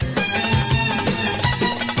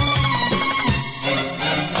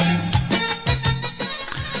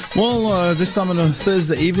Well, this time on a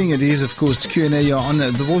Thursday evening, it is, of course, Q&A. You're on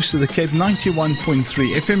the Voice of the Cape, 91.3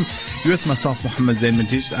 FM. You're with myself, Muhammad Zain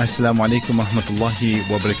Majid. Assalamu alaikum wa rahmatullahi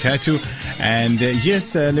wa barakatuh. And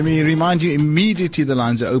yes, let me remind you, immediately the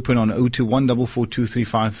lines are open on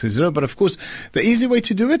 021442353. But of course, the easy way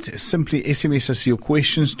to do it is simply SMS us your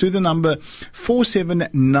questions to the number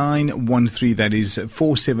 47913. That is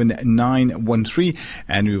 47913.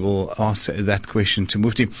 And we will ask that question to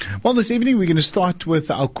Mufti. Well, this evening, we're going to start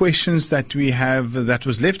with our questions that we have that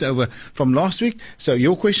was left over from last week. So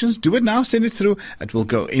your questions, do it now, send it through. It will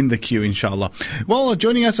go in the queue, inshallah. Well,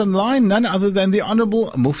 joining us online, none other than the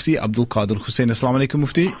Honorable Mufti Abdul Kader Hoosain. Assalamu alaikum,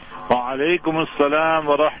 Mufti. Wa alaikum assalam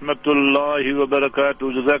wa rahmatullahi wa barakatuh.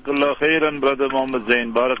 Jazakallah khairan, Brother Muhammad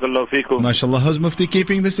Zain. Barakallah feekum. MashaAllah. How's Mufti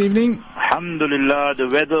keeping this evening? Alhamdulillah. The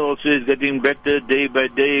weather also is getting better day by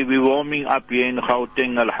day. We're warming up here in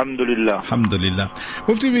Gauteng. Alhamdulillah. Alhamdulillah.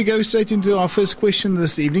 Mufti, we go straight into our first question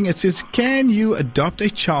this evening. It says, can you adopt a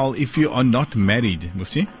child if you are not married,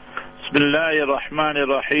 Mufti? Bismillahir Rahmanir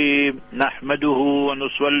Rahim. Nahmaduhu wa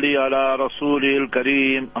nusalli ala Rasulil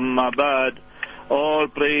Kareem. Amma ba'd. All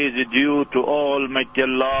praise is due to Almighty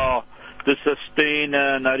Allah, the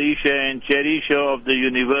sustainer, nourisher and cherisher of the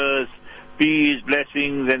universe. Peace,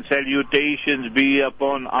 blessings and salutations be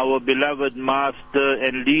upon our beloved master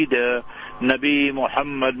and leader, Nabi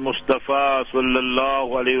Muhammad Mustafa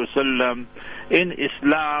sallallahu alayhi wasallam. In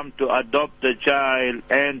Islam, to adopt a child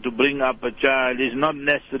and to bring up a child is not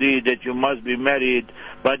necessary that you must be married,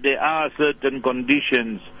 but there are certain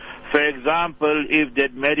conditions. For example, if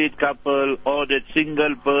that married couple or that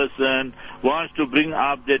single person wants to bring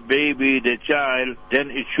up that baby, the child, then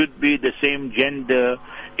it should be the same gender.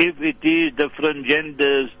 If it is different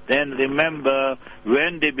genders, then remember,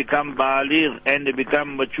 when they become baligh and they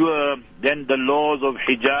become mature, then the laws of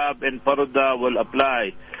hijab and parda will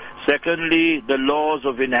apply. Secondly, the laws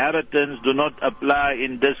of inheritance do not apply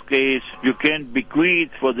in this case. You can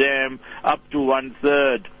bequeath for them up to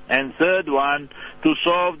 1/3. And third one, to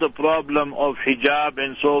solve the problem of hijab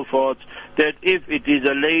and so forth, that if it is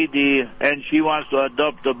a lady and she wants to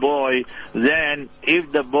adopt a boy, then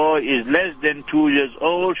if the boy is less than 2 years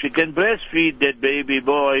old, she can breastfeed that baby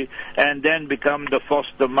boy and then become the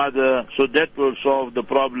foster mother. So that will solve the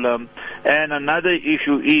problem. And another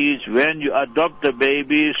issue is when you adopt a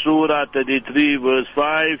baby, Surah 33 verse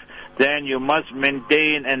 5, then you must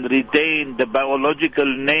maintain and retain the biological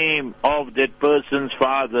name of that person's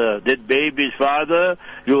father. That baby's father,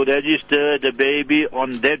 you register the baby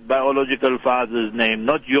on that biological father's name,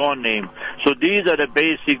 not your name. So these are the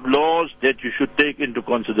basic laws that you should take into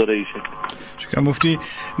consideration. Shukran, Mufti.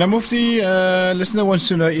 Now, Mufti, listener wants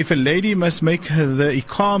to know if a lady must make the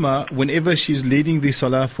iqama whenever she's leading the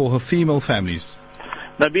salah for her female families.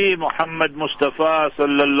 Nabi Muhammad Mustafa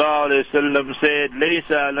sallallahu alayhi wasallam said,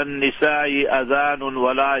 "Laysa lan nisa'i adhanun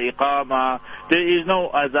wala iqama." There is no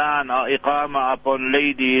adhan or iqama upon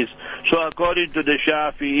ladies. So according to the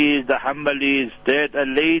Shafi'is, the Hanbalis, that a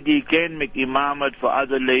lady can make imamat for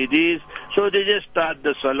other ladies. So they just start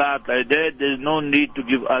the salat like that. There's no need to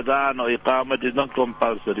give adhan or iqamat. It's not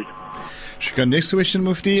compulsory. Shukran. Next question,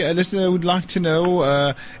 Mufti. A listener would like to know,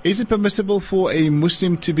 is it permissible for a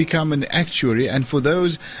Muslim to become an actuary? And for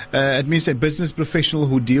those, it means a business professional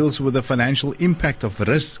who deals with the financial impact of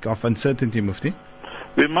risk, of uncertainty, Mufti?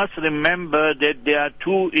 We must remember that there are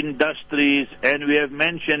two industries, and we have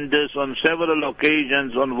mentioned this on several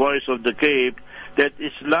occasions on Voice of the Cape, that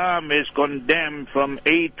Islam is condemned from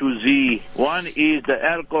A to Z. One is the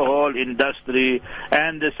alcohol industry,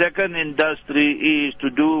 and the second industry is to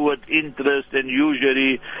do with interest and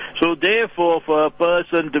usury. So therefore, for a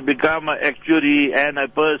person to become an actuary and a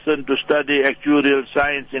person to study actuarial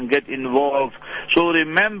science and get involved, so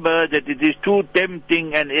remember that it is too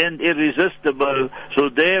tempting and irresistible. So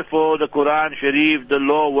therefore, the Quran Sharif, the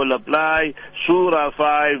law will apply. Surah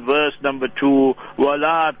 5, verse number 2,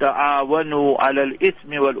 وَلَا تَعَاوَنُوا عَلَى الْإِثْمِ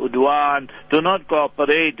وَالْعُدْوَانِ. Do not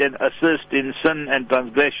cooperate and assist in sin and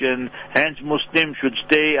transgression. Hence, Muslims should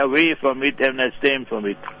stay away from it and abstain from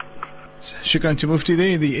it. Shukran to Mufti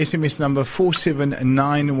there. The SMS number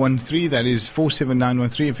 47913. That is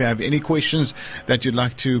 47913. If you have any questions that you'd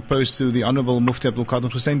like to post to the Honorable Mufti Abdul Kader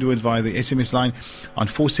Hoosain, do it via the SMS line on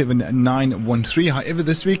 47913. However,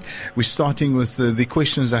 this week we're starting with the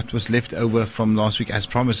questions that was left over from last week as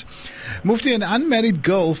promised. Mufti, an unmarried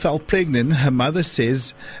girl fell pregnant. Her mother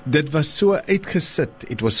says that was so uitgesit.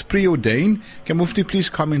 It was preordained. Can Mufti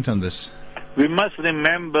please comment on this? We must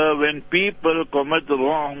remember when people commit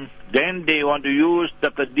wrong, then they want to use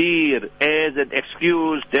taqdeer as an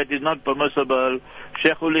excuse that is not permissible.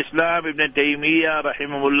 Sheikhul Islam Ibn Taymiyyah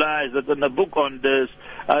rahimahullah has written a book on this.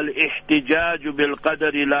 Al-Ihtijaju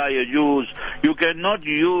bil-Qadari la yajuz. You cannot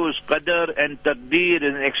use Qadar and Taqdeer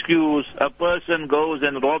as an excuse. A person goes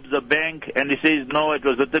and robs a bank and he says, no, it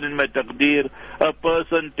was written in my Taqdeer. A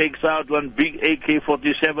person takes out one big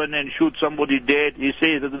AK-47 and shoots somebody dead. He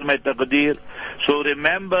says, it is my Taqdeer. So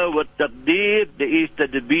remember, with Taqdeer, there is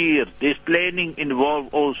Tadbir. There is planning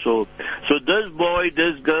involved also. So this boy,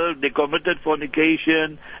 this girl, they committed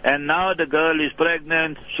fornication and now the girl is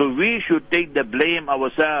pregnant. So we should take the blame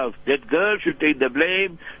ourselves. That girl should take the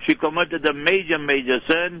blame. She committed a major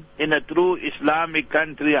sin. In a true Islamic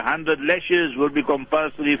country, 100 lashes will be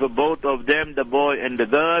compulsory for both of them, the boy and the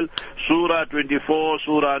girl. Surah 24,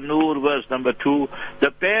 Surah Nur, verse number 2.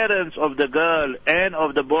 The parents of the girl and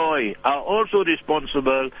of the boy are also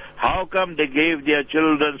responsible. How come they gave their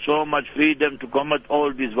children so much freedom to commit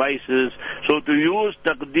all these vices? So to use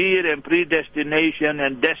taqdeer and predestination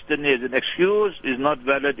and destiny as an excuse is not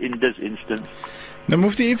valid in this instance. Now,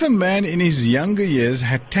 Mufti, if a man in his younger years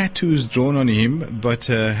had tattoos drawn on him, but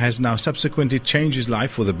has now subsequently changed his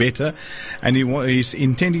life for the better, and he's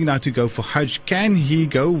intending now to go for Hajj, can he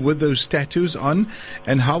go with those tattoos on?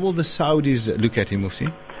 And how will the Saudis look at him, Mufti?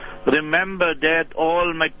 Remember that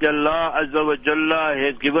Almighty Allah Azza wa Jalla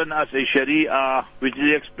has given us a Sharia which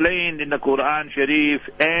is explained in the Quran Sharif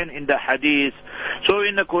and in the Hadith. So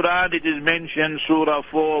in the Quran it is mentioned, Surah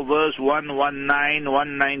 4 verse 119,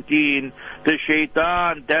 119, the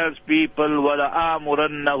Shaitan tells people,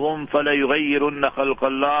 وَلَآمُرَنَّهُمْ فَلَيُغَيِّرُنَّ خَلْقَ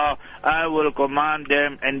اللَّهِ, I will command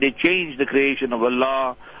them and they change the creation of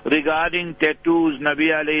Allah. Regarding tattoos, Nabi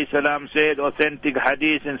alayhi salam said, authentic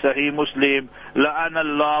hadith in Sahih Muslim, لَأَنَ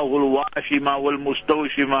اللَّهُ الْوَاشِمَ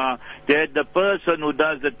وَالْمُسْتَوْشِمَ, that the person who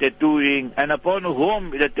does the tattooing and upon whom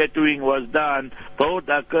the tattooing was done, both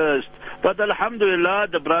are cursed. But alhamdulillah,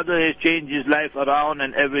 the brother has changed his life around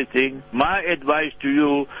and everything. My advice to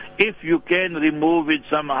you, if you can remove it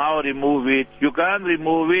somehow, remove it. You can't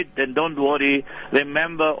remove it, then don't worry.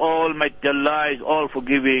 Remember, Almighty Allah is all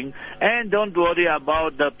forgiving. And don't worry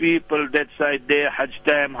about the people that side there, Hajj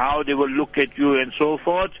time, how they will look at you and so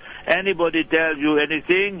forth. Anybody tells you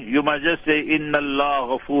anything, you must just say, Inna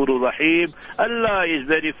Allah Ghafurur Rahim. Allah is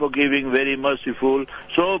very forgiving, very merciful.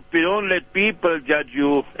 So don't let people judge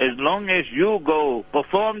you. As long as you go,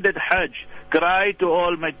 perform that Hajj, cry to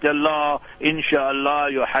Almighty Allah,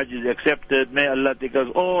 inshallah your Hajj is accepted. May Allah take us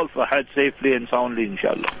all for Hajj safely and soundly,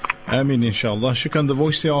 inshallah. Ameen, inshallah. Shukran, the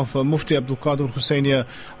voice of Mufti Abdul Kader Hoosain here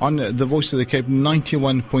on the Voice of the Cape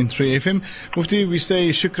 91.3 FM. Mufti, we say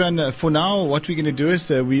shukran for now. What we're going to do is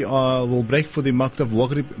we'll break for the Maktab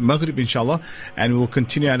Maghrib, inshallah, and we'll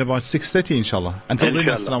continue at about 6:30, inshallah. Until then,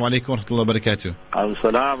 assalamu alaikum wa rahmatullahi wa barakatuh.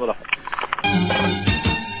 As-salam wa rahmatullahi.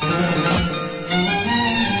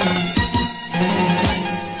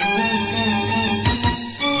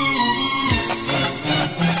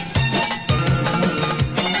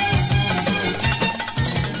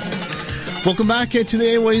 Welcome back to the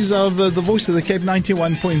airways of the Voice of the Cape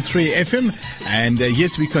 91.3 FM. And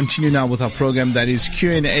yes, we continue now with our program that is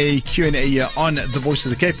Q&A on the Voice of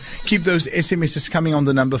the Cape. Keep those SMSs coming on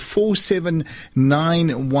the number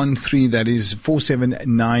 47913. That is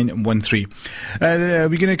 47913. We're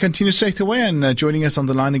going to continue straight away, and joining us on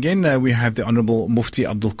the line again, we have the Honorable Mufti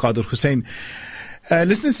Abdul Kader Hoosain.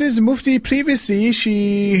 Listener says, Mufti, previously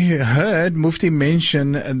she heard Mufti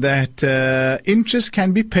mention that interest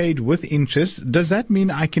can be paid with interest. Does that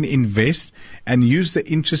mean I can invest and use the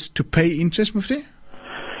interest to pay interest, Mufti?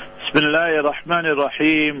 Bismillahir Rahmanir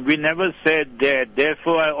Rahim. We never said that.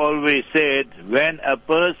 Therefore, I always said, when a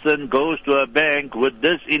person goes to a bank with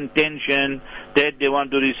this intention that they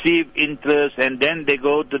want to receive interest, and then they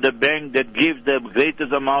go to the bank that gives the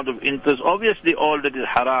greatest amount of interest, obviously all that is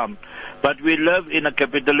haram. But we live in a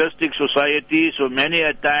capitalistic society, so many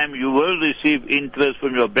a time you will receive interest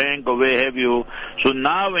from your bank or where have you. So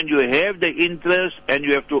now when you have the interest and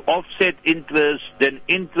you have to offset interest, then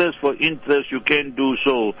interest for interest you can do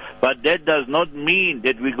so. But that does not mean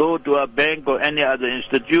that we go to a bank or any other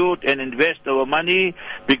institute and invest our money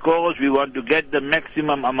because we want to get the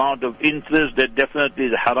maximum amount of interest. That definitely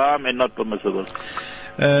is haram and not permissible.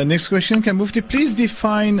 Next question. Can Mufti please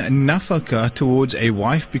define nafaka towards a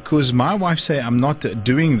wife? Because my wife say I'm not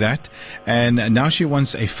doing that, and now she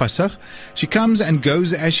wants a fasakh. She comes and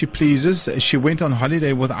goes as she pleases. She went on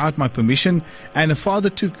holiday without my permission, and her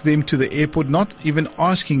father took them to the airport, not even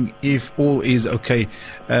asking if all is okay.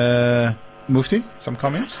 Mufti, some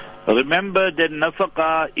comments? Remember that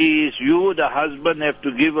nafaqah is you, the husband, have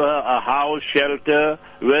to give her a house, shelter,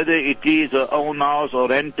 whether it is her own house or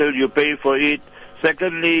rental, you pay for it.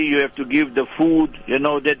 Secondly, you have to give the food,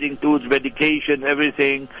 that includes medication,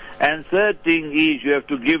 everything. And third thing is you have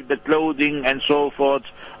to give the clothing and so forth.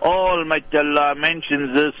 Almighty Allah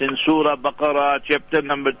mentions this in Surah Baqarah, chapter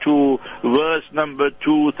number 2, verse number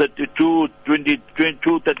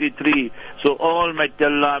 233. So Almighty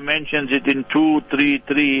Allah mentions it in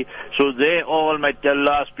 233. So there Almighty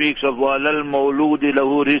Allah speaks of وَعَلَى الْمَوْلُودِ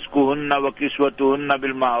لَهُ رِزْقُهُنَّ وَكِسْوَتُهُنَّ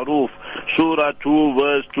بِالْمَعْرُوفِ. Surah 2,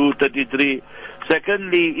 verse 233.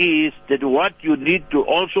 Secondly is that what you need to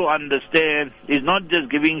also understand is not just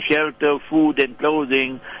giving shelter, food and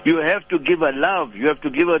clothing. You have to give a love. You have to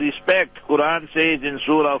give a respect. Quran says in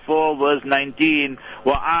Surah 4 verse 19,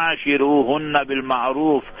 وَعَاشِرُوهُنَّ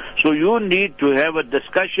بِالْمَعْرُوفِ. So you need to have a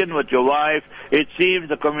discussion with your wife. It seems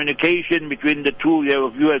the communication between the two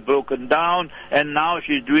of you has broken down and now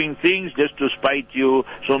she's doing things just to spite you.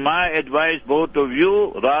 So my advice, both of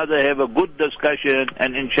you, rather have a good discussion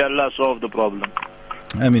and inshallah solve the problem.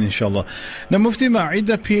 I mean, inshallah. Now, Mufti, my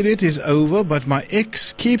Iddah period is over, but my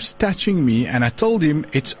ex keeps touching me, and I told him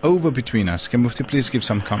it's over between us. Can Mufti please give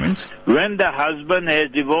some comments? When the husband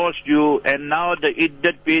has divorced you, and now the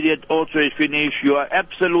Iddah period also is finished, you are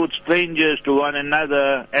absolute strangers to one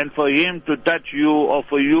another, and for him to touch you, or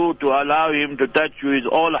for you to allow him to touch you is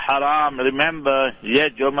all haram. Remember,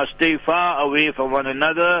 yet you must stay far away from one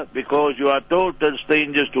another, because you are total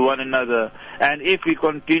strangers to one another. And if he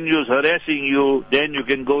continues harassing you, then you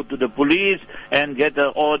can go to the police and get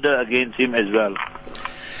an order against him as well.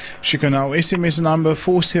 Sheikh, our SMS number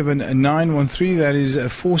 47913, that is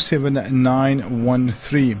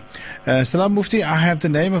 47913. Salam Mufti, I have the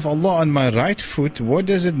name of Allah on my right foot. What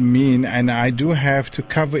does it mean? And I do have to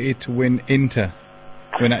cover it when I enter.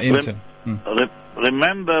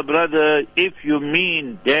 Remember, brother, if you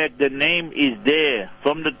mean that the name is there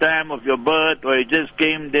from the time of your birth or it just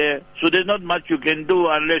came there, so there's not much you can do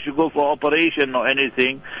unless you go for operation or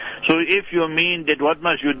anything. So if you mean that what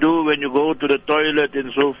must you do when you go to the toilet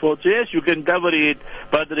and so forth, yes, you can cover it.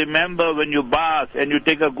 But remember, when you bath and you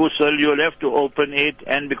take a ghusl, you'll have to open it,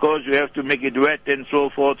 and because you have to make it wet and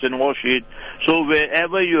so forth and wash it. So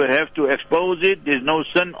wherever you have to expose it, there's no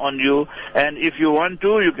sin on you. And if you want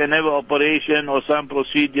to, you can have an operation or some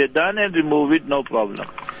procedure done and remove it, no problem.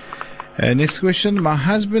 Next question. My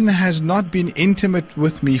husband has not been intimate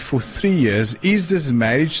with me for 3 years. Is this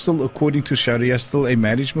marriage still, according to Sharia, still a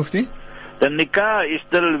marriage, Mufti? The nikah is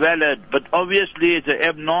still valid, but obviously it's an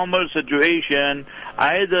abnormal situation.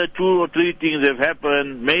 Either 2 or 3 things have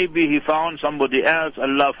happened. Maybe he found somebody else,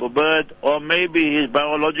 Allah forbid, or maybe his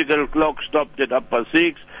biological clock stopped at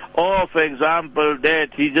 6:30. Or, for example,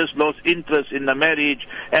 that he just lost interest in the marriage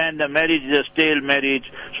and the marriage is a stale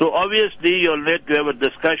marriage. So obviously you'll need to have a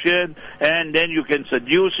discussion and then you can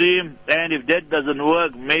seduce him, and if that doesn't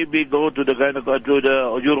work, maybe go to the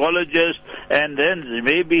urologist, and then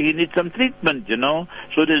maybe he needs some treatment,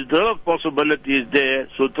 So there's a lot of possibilities there.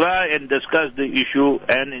 So try and discuss the issue,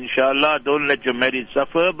 and inshallah don't let your marriage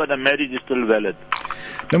suffer, but the marriage is still valid.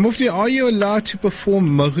 Now, Mufti, are you allowed to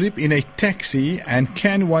perform Maghrib in a taxi, and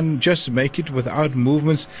can one just make it without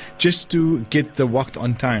movements just to get the waqt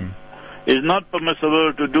on time? It's not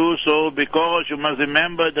permissible to do so, because you must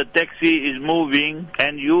remember the taxi is moving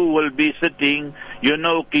and you will be sitting.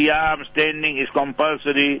 Qiyam, standing is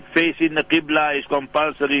compulsory. Facing the Qibla is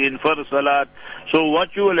compulsory in Fard Salat. So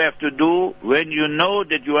what you will have to do when you know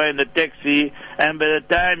that you are in the taxi, and by the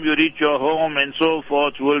time you reach your home and so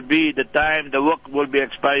forth will be the time, the work will be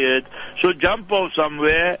expired. So jump off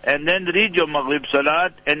somewhere and then read your Maghrib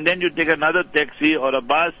Salat, and then you take another taxi or a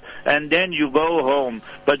bus and then you go home.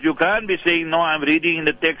 But you can't be saying, no, I'm reading in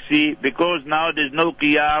the taxi, because now there's no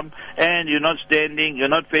Qiyam and you're not standing, you're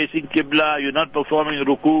not facing Qibla, you're not performing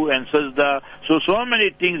Ruku and Sajda. So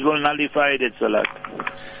many things will nullify that Salat.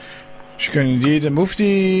 Shukran indeed.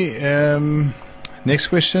 Mufti, next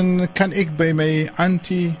question. Kan ek by my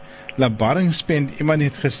auntie labaring spend? Iemand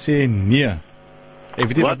het gesê nee. Ek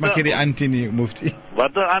weet nie wat maak hierdie auntie nie, Mufti.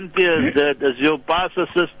 Wat 'n auntie is dit? Is jou pa se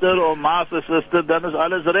suster of ma se suster, dan is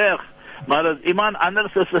alles reg. Maar as iemand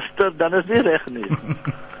anders se suster, dan is nie reg nie.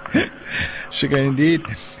 Shukran indeed.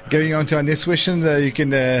 Going on to our next question, you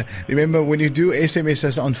can remember when you do SMS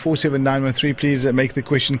us on 47913, please make the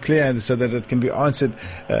question clear so that it can be answered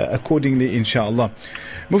accordingly, inshallah.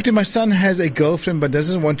 Mufti, my son has a girlfriend but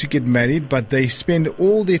doesn't want to get married, but they spend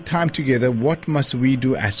all their time together. What must we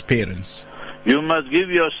do as parents? You must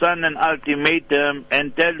give your son an ultimatum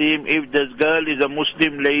and tell him, if this girl is a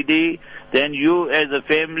Muslim lady, then you as a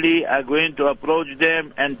family are going to approach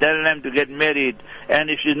them and tell them to get married. And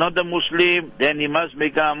if she's not a Muslim, then he must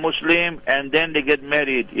become a Muslim and then they get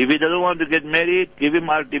married. If he doesn't want to get married, give him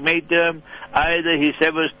ultimatum. Either he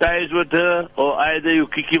severs ties with her or either you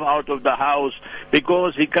kick him out of the house,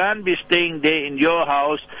 because he can't be staying there in your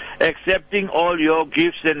house accepting all your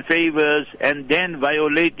gifts and favors and then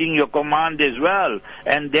violating your command as well.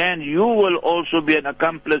 And then you will also be an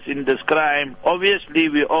accomplice in this crime. Obviously,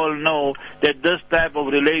 we all know that this type of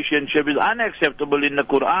relationship is unacceptable in the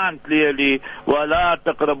Quran clearly. Wala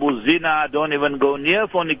taqrabu zina, don't even go near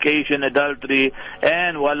fornication, adultery,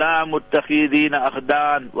 and wala muttakhidina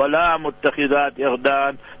akhdan, wala muttakhidat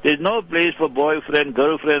akhdan. There's no place for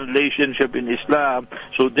boyfriend-girlfriend relationship in Islam.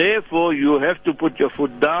 So therefore, you have to put your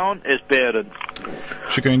foot down as parents.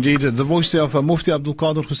 Shukran indeed. The voice of Mufti Abdul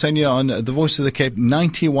Kader Hoosain on the Voice of the Cape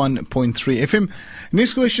 91.3 FM.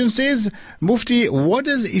 Next question says, Mufti, what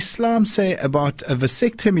does Islam say about a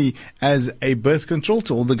vasectomy as a birth control?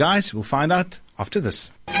 To all the guys, we'll find out after this.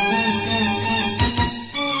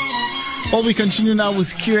 Well, we continue now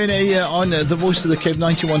with Q&A on the Voice of the Cape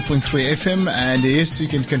 91.3 FM. And yes, you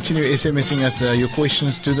can continue SMSing us your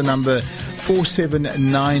questions to the number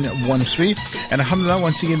 47913. And alhamdulillah,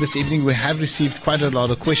 once again this evening we have received quite a lot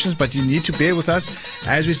of questions, but you need to bear with us.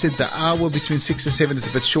 As we said, the hour between 6 and 7 is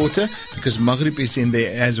a bit shorter because Maghrib is in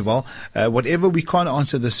there as well. Whatever we can't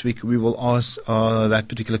answer this week, we will ask that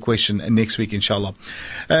particular question next week, inshallah.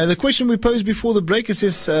 The question we posed before the break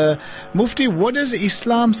is, Mufti, what does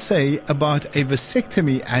Islam say about a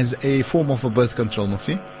vasectomy as a form of a birth control,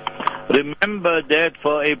 Mufti? Remember that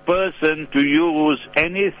for a person to use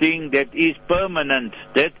anything that is permanent,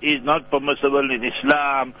 that is not permissible in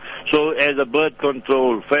Islam. So as a birth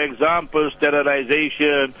control, for example,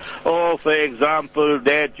 sterilization, or for example,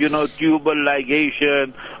 that, tubal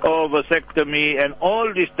ligation, or vasectomy, and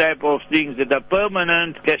all these type of things that are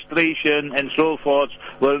permanent, castration and so forth,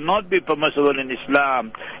 will not be permissible in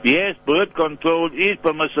Islam. Yes, birth control is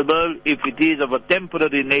permissible if it is of a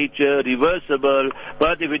temporary nature, reversible,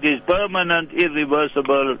 but if it is permanent,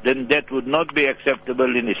 irreversible, then that would not be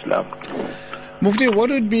acceptable in Islam. Mufti, what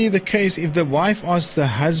would be the case if the wife asks the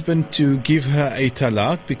husband to give her a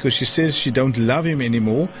talaq because she says she don't love him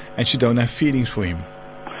anymore and she don't have feelings for him?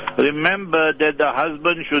 Remember that the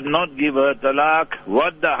husband should not give her talaq.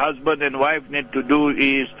 What the husband and wife need to do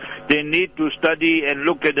is they need to study and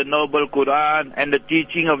look at the noble Quran and the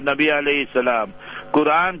teaching of Nabi alayhi salam.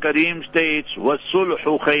 Quran Kareem states,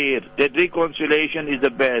 وَالصُّلْحُ خَيْرٌ, that reconciliation is the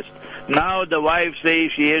best. Now the wife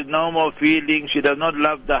says she has no more feelings, she does not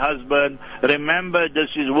love the husband. Remember, this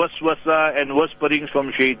is waswasa and whisperings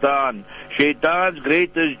from shaitan. Shaitan's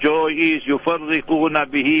greatest joy is يُفَرِّقُونَ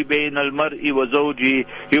بِهِ بَيْنَ الْمَرْءِ وَزَوْجِهِ.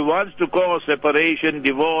 He wants to cause separation,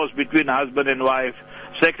 divorce between husband and wife.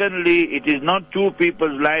 Secondly, it is not two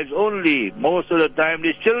people's lives only. Most of the time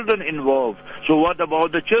there's children involved. So what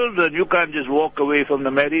about the children? You can't just walk away from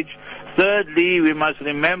the marriage. Thirdly, we must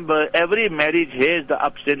remember every marriage has the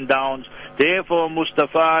ups and downs. Therefore,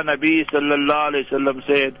 Mustafa Nabi sallallahu alayhi wasallam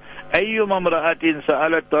said, أيما امرأة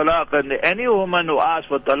سألت طلاقا, any woman who asks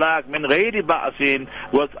for talaq min غير بأس,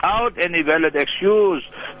 without any valid excuse,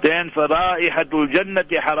 then فرائحة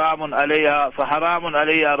الجنة حرام عليها فحرام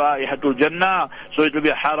عليها رائحة الجنة. So it will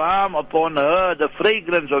be haram upon her the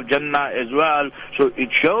fragrance of Jannah as well. So it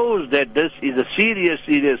shows that this is a serious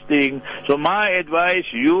thing. So my advice,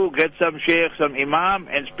 you get some sheikh, some imam,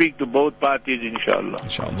 and speak to both parties, inshallah.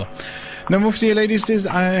 Inshallah. Now, Mufti, a lady says,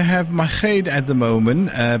 I have my khayd at the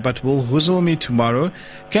moment, but will ghusl me tomorrow.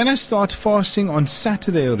 Can I start fasting on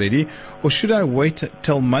Saturday already, or should I wait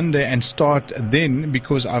till Monday and start then?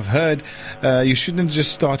 Because I've heard you shouldn't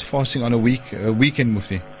just start fasting on a weekend,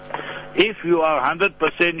 Mufti. If you are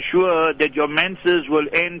 100% sure that your menses will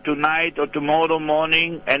end tonight or tomorrow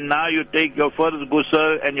morning, and now you take your first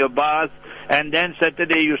ghusl and your bath, and then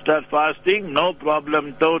Saturday you start fasting, no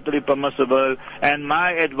problem, totally permissible. And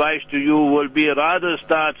my advice to you will be rather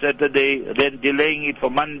start Saturday than delaying it for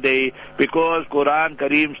Monday, because Quran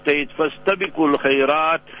Kareem states, فَاسْتَبِقُوا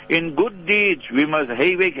الْخَيْرَاتِ, in good deeds we must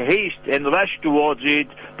make haste and rush towards it.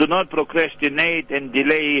 Do not procrastinate and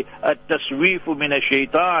delay. التَّسْوِيفُ مِنَ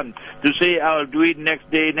الشَّيْطَانِ, to say I'll do it next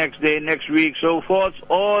day, next week, so forth.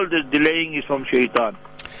 All this delaying is from shaitan.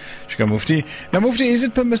 Shukran, Mufti. Now, Mufti, is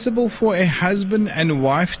it permissible for a husband and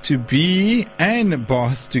wife to be and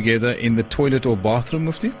bath together in the toilet or bathroom,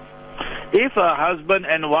 Mufti? If a husband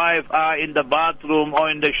and wife are in the bathroom or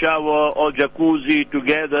in the shower or jacuzzi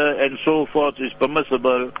together and so forth, is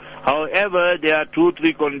permissible. However, there are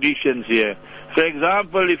 2-3 conditions here. For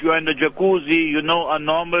example, if you are in the jacuzzi, you know a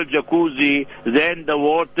normal jacuzzi, then the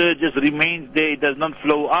water just remains there, it does not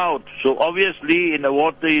flow out. So obviously, in the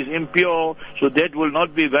water is impure, so that will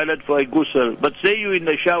not be valid for a ghusl. But say you in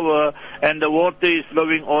the shower and the water is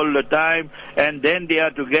flowing all the time, and then they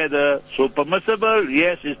are together, so permissible?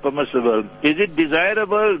 Yes, it's permissible. Is it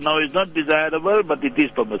desirable? No, it's not desirable, but it is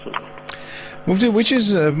permissible. Mufti, which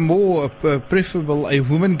is more preferable, a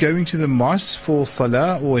woman going to the mosque for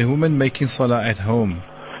salah or a woman making salah at home?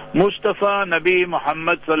 Mustafa Nabi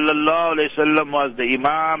Muhammad sallallahu alayhi wasallam was the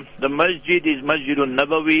Imam. The masjid is Masjidun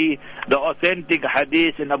Nabawi. The authentic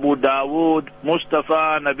hadith in Abu Dawood,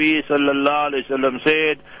 Mustafa Nabi sallallahu alayhi wasallam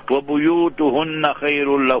said, وَبُيُوتُهُنَّ خَيْرٌ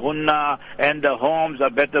لَهُنَّ, and the homes are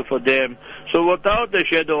better for them. So without a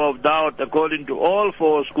shadow of doubt, according to all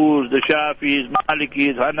 4 schools, the Shafis,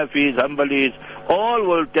 Malikis, Hanafis, Hanbalis, all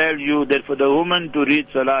will tell you that for the woman to read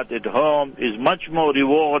salat at home is much more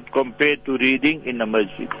reward compared to reading in the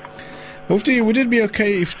masjid. Mufti, would it be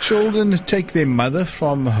okay if children take their mother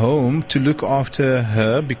from home to look after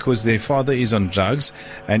her because their father is on drugs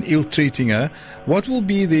and ill-treating her? What will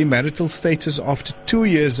be the marital status after 2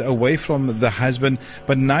 years away from the husband,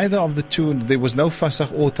 but neither of the two, there was no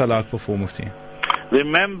fasakh or talaq before, Mufti?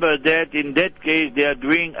 Remember that in that case they are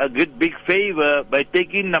doing a good big favor by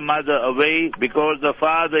taking the mother away because the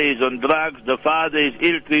father is on drugs, the father is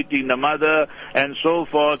ill-treating the mother and so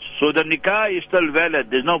forth. So the nikah is still valid,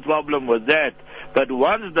 there's no problem with that. But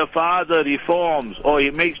once the father reforms or he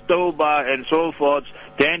makes tawbah and so forth,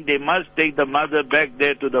 then they must take the mother back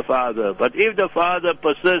there to the father. But if the father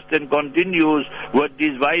persists and continues with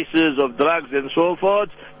these vices of drugs and so forth,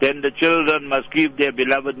 then the children must keep their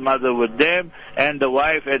beloved mother with them, and the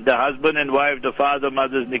wife and the husband and wife, the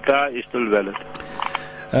father-mother's nikah is still valid.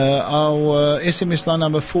 Our SMS line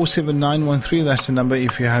number 47913, that's the number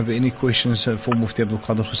if you have any questions for Mufti Abdul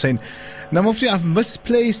Kader Hoosain. Now Mufti, I've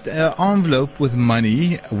misplaced an envelope with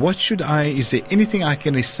money. Is there anything I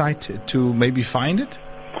can recite to maybe find it?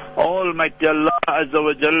 Almighty Allah Azza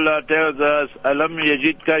wa Jalla tells us, Alam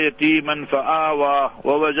yajidka yatiman fa'awa,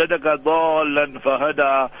 wa wajadaka dhallan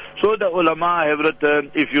fahada. So the ulama have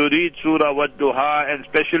written, if you read Surah Wad-Duha, and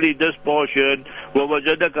especially this portion, wa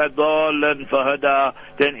wajadaka dhallan fahada,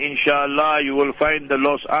 then inshallah you will find the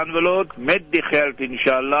lost envelope. Met the khairat,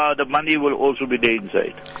 inshallah, the money will also be there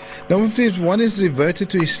inside. Now, if one is reverted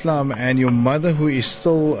to Islam and your mother, who is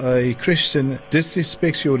still a Christian,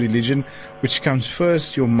 disrespects your religion, which comes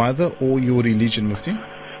first, your mother or your religion, Mufti?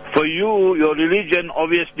 For you, your religion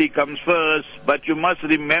obviously comes first, but you must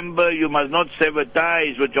remember you must not sever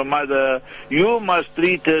ties with your mother. You must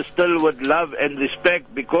treat her still with love and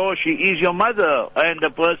respect because she is your mother and the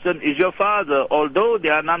person is your father. Although they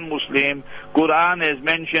are non-Muslim, Quran has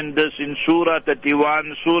mentioned this in Surah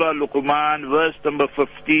 31, Surah Luqman, verse number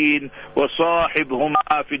 15,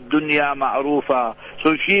 وَصَاحِبْهُمَا فِي الدُّنْيَا مَعْرُوفًا.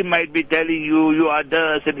 So she might be telling you, you are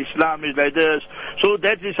this and Islam is like this. So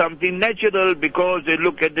that is something natural because they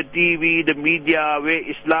look at the TV, the media, where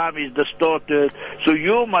Islam is distorted. So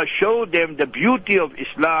you must show them the beauty of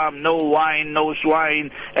Islam, no wine, no swine,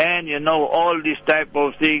 and all these type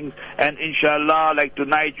of things. And inshallah, like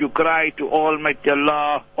tonight you cry to Almighty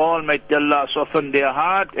Allah soften their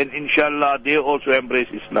heart, and inshallah they also embrace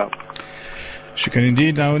Islam. Shukran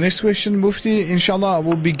indeed. Now, next question, Mufti. Inshallah, I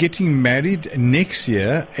will be getting married next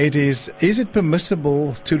year. Is it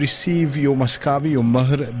permissible to receive your maskabi, your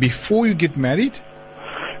mahr, before you get married?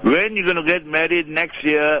 When you're going to get married next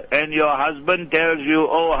year and your husband tells you,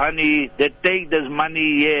 oh honey, take this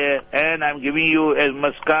money here and I'm giving you as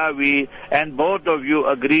maskawi, and both of you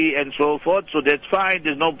agree and so forth, so that's fine,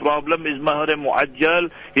 there's no problem. Is mahr muajjal,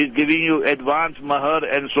 he's giving you advance mahr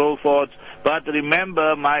and so forth. But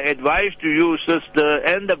remember, my advice to you, sister,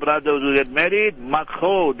 and the brothers who get married,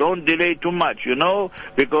 makho, don't delay too much,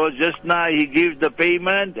 because just now he gives the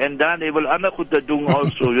payment and then he will anakhutadung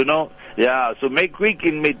also, Yeah, so make quick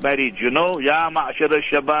in marriage, Ya ma'ashara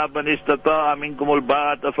shabab man istata'a minkumul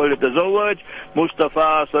ba'ata falyatazawwaj.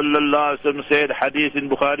 Mustafa sallallahu alaihi wasallam said, hadith in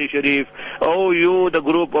Bukhari Sharif, oh you, the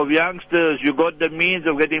group of youngsters, you got the means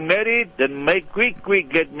of getting married, then make quick,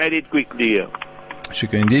 get married quickly.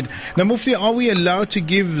 Shukran indeed. Now Mufti, are we allowed to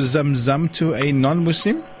give zamzam to a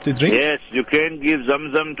non-Muslim? to drink? Yes, you can give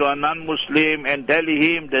Zamzam to a non-Muslim and tell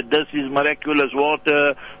him that this is miraculous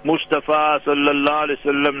water. Mustafa sallallahu alaihi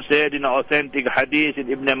wasallam said in an authentic hadith in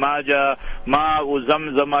Ibn Majah, Ma'u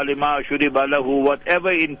Zamzam lima shuriba lahu.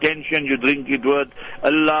 Whatever intention you drink it with,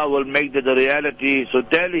 Allah will make that a reality. So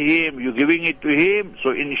tell him, you're giving it to him,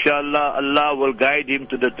 so inshallah Allah will guide him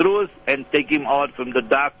to the truth and take him out from the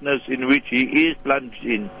darkness in which he is plunged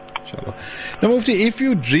in. Inshallah. Now, Mufti, if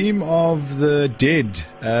you dream of the dead,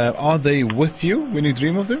 are they with you when you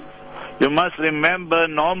dream of them? You must remember,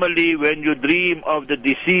 normally when you dream of the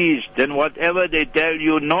deceased, then whatever they tell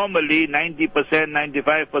you, normally 90%,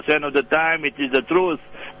 95% of the time it is the truth,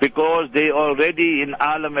 because they already in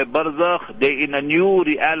Alam-e-Barzakh, they in a new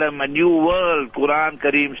realm, a new world. Quran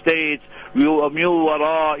Kareem states,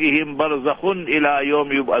 وَرَائِهِمْ بَرْزَخٌ إِلَىٰ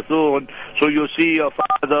يَوْمِ يُبْعَثُونَ. So you see your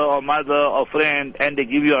father or mother or friend and they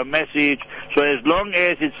give you a message. So as long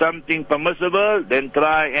as it's something permissible, then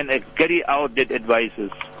try and carry out that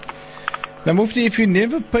advices. Now, Mufti, if you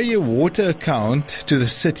never pay your water account to the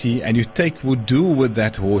city and you take wudu with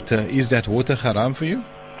that water, is that water haram for you?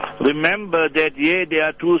 Remember that, there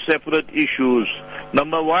are two separate issues.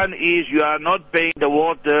 Number one is you are not paying the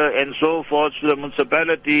water and so forth to the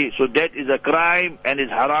municipality, so that is a crime and it's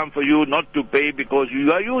haram for you not to pay because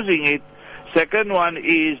you are using it. Second one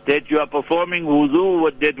is that you are performing wudu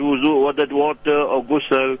with that water or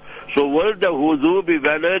ghusl. So will the wudu be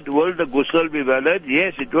valid? Will the ghusl be valid?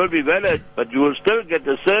 Yes, it will be valid, but you will still get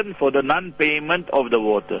the sin for the non-payment of the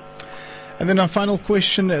water. And then our final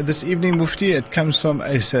question this evening, Mufti, it comes from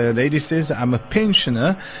a lady says, I'm a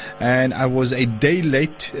pensioner and I was a day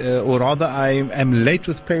late, or rather I am late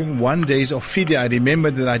with paying 1 day of fidya. I remember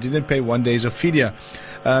that I didn't pay 1 day of fidya.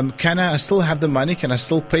 Can I still have the money? Can I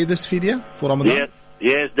still pay this fidya for Ramadan?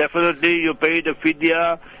 Yes, definitely you pay the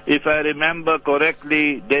fidya. If I remember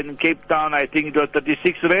correctly, then in Cape Town, I think it was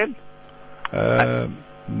 36 rand.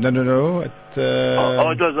 No. It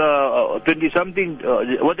was 20-something,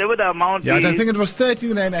 whatever the amount is. I think it was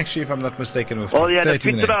 13 rand actually, if I'm not mistaken. The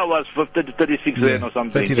fitra was 50 to 36 rand or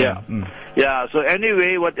something. 30 rand. Yeah, so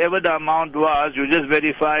anyway, whatever the amount was, you just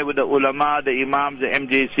verify with the ulama, the imams, the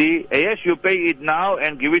MJC. Yes, you pay it now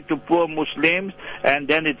and give it to poor Muslims, and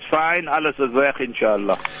then it's fine. Allah says,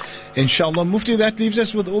 inshallah. Inshallah. Mufti, that leaves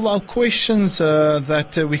us with all our questions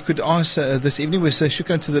that we could ask this evening. We say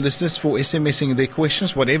shukran to the listeners for SMSing their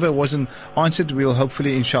questions. Whatever wasn't answered, we'll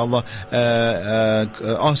hopefully, inshallah,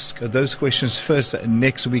 ask those questions first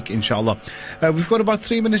next week, inshallah. We've got about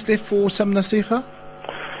 3 minutes left for some nasiha.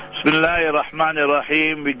 Bismillahir Rahmanir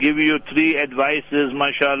Rahim. We give you 3 advices,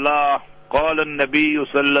 mashallah. قال النبي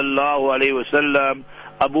صلى الله عليه وسلم.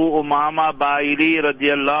 Abu Umama Ba'ili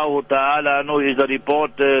radiallahu ta'ala anhu is a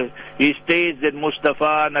reporter. He states that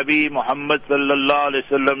Mustafa Nabi Muhammad sallallahu alayhi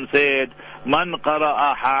wasallam said, Man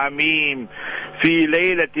qara'a hamim fi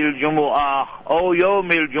laylatil jumu'ah aw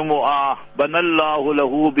yawmil jumu'ah banallahu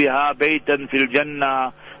lahu biha baytan fil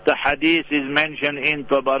jannah. The hadith is mentioned in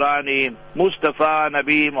Tabarani. Mustafa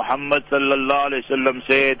Nabi Muhammad sallallahu alayhi wasallam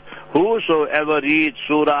said, whosoever reads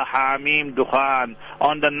Surah Hamim Dukhan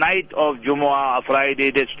on the night of Jumu'ah, Friday,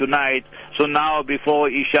 that's tonight. So now before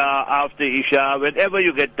Isha, after Isha, whenever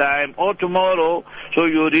you get time, or tomorrow, so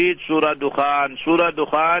you read Surah Dukhan. Surah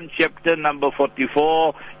Dukhan, chapter number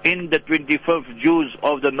 44, in the 25th juz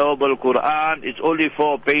of the Noble Quran. It's only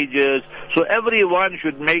 4 pages. So everyone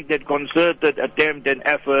should make that concerted attempt and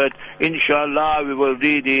effort. Inshallah, we will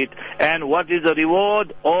read it. And what is the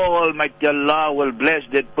reward? Almighty Allah will bless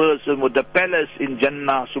that person with the palace in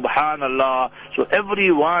Jannah. Subhanallah. So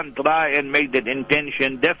everyone try and make that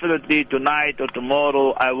intention. Definitely tonight or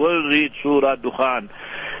tomorrow, I will read Surah Dukhan.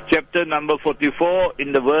 Chapter number 44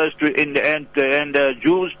 in the verse, in the end, and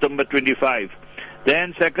juz number 25.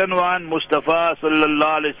 Then second one, Mustafa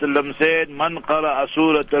sallallahu alayhi wasallam said, Man qara'a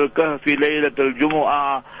surat al-kahfi laylat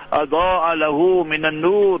al-jumu'ah ada'a lahu min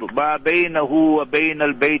al-nur ma baynahu wa bayna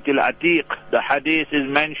al-bayt al-atiq. The hadith is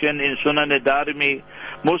mentioned in Sunan al-Darimi.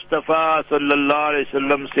 Mustafa sallallahu alayhi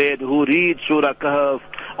wasallam said, who reads Surah Kahf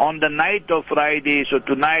on the night of Friday. So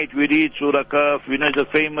tonight we read Surah Kahf, we know the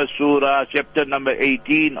famous surah, chapter number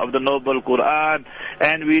 18 of the Noble Quran,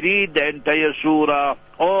 and we read the entire surah.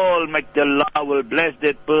 Almighty Allah will bless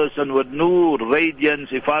that person with nur, radiance,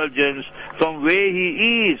 effulgence from where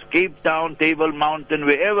he is, Cape Town, Table Mountain,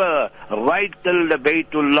 wherever, right till the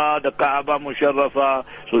Baytullah, the Kaaba Musharrafa.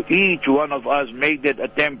 So each one of us make that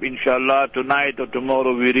attempt, inshallah, tonight or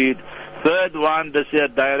tomorrow we read. Third one, this is a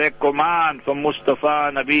direct command from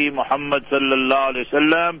Mustafa Nabi Muhammad sallallahu alayhi wa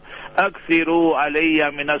sallam. Akthiru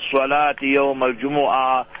alayya min as-salati yawm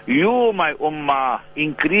al-jumu'ah. you, my ummah,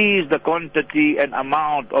 increase the quantity and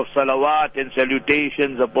amount of salawat and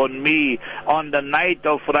salutations upon me on the night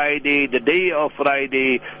of Friday, the day of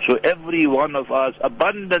Friday, so every one of us,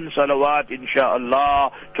 abundant salawat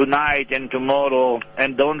insha'Allah, tonight and tomorrow.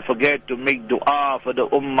 And don't forget to make dua for the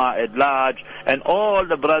ummah at large, and all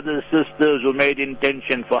the brothers and sisters who made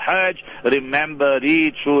intention for Hajj. Remember,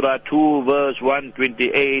 read Surah 2 verse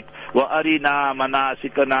 128, وَأَرِنَا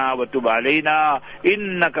مَنَاسِكَنَا وَتُبْ عَلَيْنَا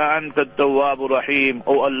إِنَّكَ أَنْتَ التَّوَّابُ الرَّحِيمُ.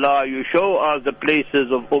 Oh Allah, you show us the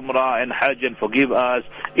places of Umrah and Hajj and forgive us.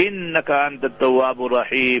 إِنَّكَ أَنْتَ التَّوَّابُ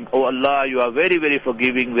الرَّحِيمُ. Oh Allah, you are very, very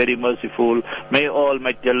forgiving, very merciful. May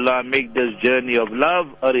Almighty Allah make this journey of love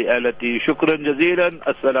a reality. Shukran jazeelan.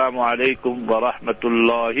 Assalamu alaikum wa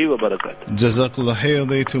rahmatullahi wa barakatuh. Jazakallah khair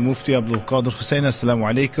there to Mufti Abdul Kader Hoosain. Assalamu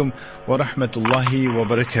alaikum wa rahmatullahi wa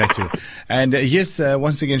barakatuh. And yes,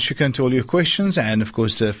 once again, shukran to all your questions, and of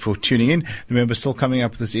course for tuning in. Remember, still coming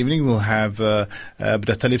up this evening, we'll have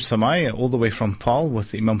Talib Samai all the way from Paul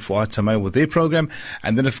with Imam Fuad Samai with their program,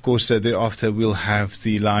 and then of course thereafter we'll have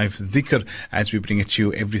the live dhikr as we bring it to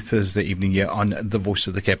you every Thursday evening here on The Voice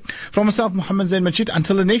of the Cape. From myself, Muhammad Zain Majid,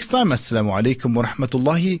 until the next time, Assalamu alaikum wa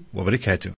rahmatullahi wa barakatuh.